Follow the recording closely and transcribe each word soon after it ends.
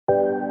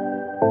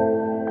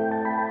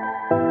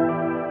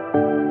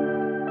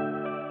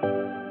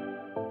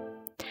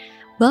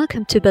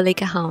Welcome to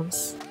Belika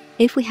Homes.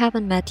 If we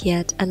haven't met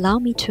yet, allow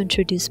me to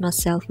introduce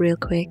myself real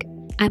quick.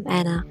 I'm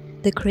Anna,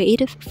 the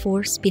creative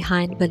force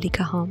behind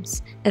Belika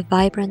Homes, a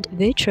vibrant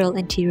virtual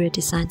interior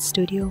design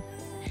studio.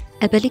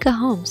 At Belika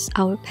Homes,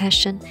 our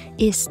passion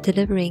is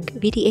delivering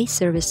VDA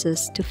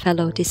services to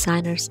fellow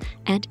designers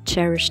and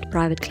cherished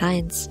private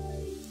clients.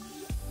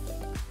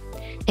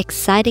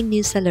 Exciting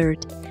news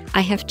alert!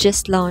 I have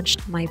just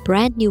launched my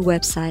brand new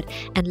website,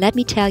 and let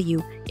me tell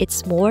you,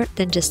 it's more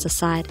than just a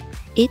site.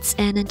 It's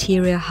an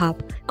interior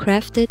hub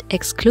crafted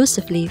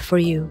exclusively for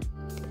you.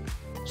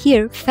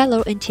 Here,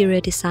 fellow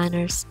interior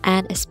designers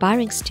and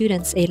aspiring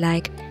students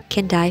alike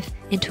can dive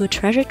into a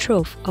treasure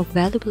trove of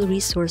valuable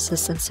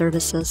resources and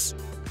services.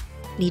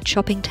 Need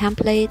shopping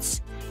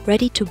templates?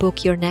 Ready to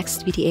book your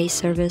next VDA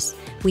service?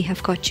 We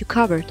have got you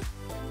covered.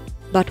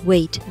 But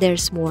wait,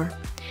 there's more.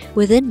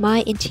 Within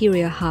my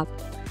interior hub,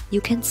 you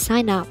can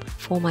sign up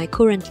for my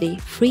currently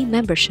free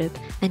membership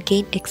and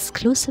gain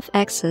exclusive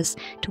access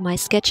to my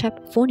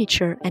SketchUp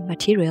furniture and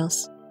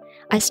materials.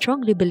 I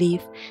strongly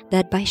believe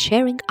that by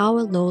sharing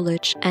our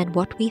knowledge and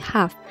what we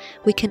have,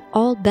 we can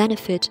all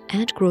benefit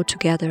and grow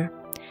together.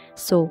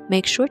 So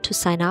make sure to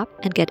sign up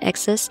and get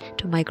access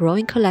to my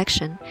growing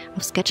collection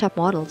of SketchUp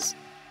models.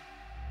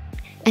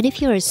 And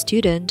if you're a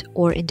student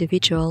or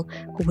individual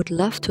who would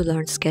love to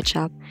learn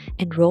SketchUp,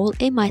 enroll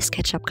in my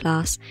SketchUp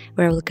class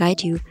where I will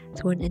guide you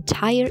through an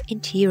entire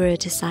interior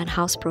design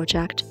house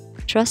project.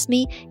 Trust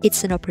me,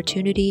 it's an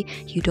opportunity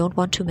you don't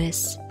want to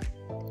miss.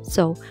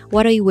 So,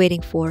 what are you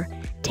waiting for?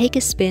 Take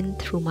a spin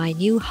through my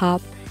new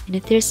hub, and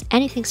if there's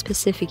anything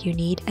specific you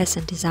need as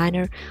a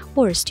designer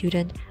or a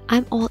student,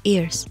 I'm all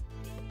ears.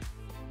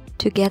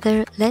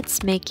 Together,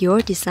 let's make your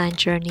design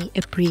journey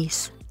a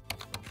breeze.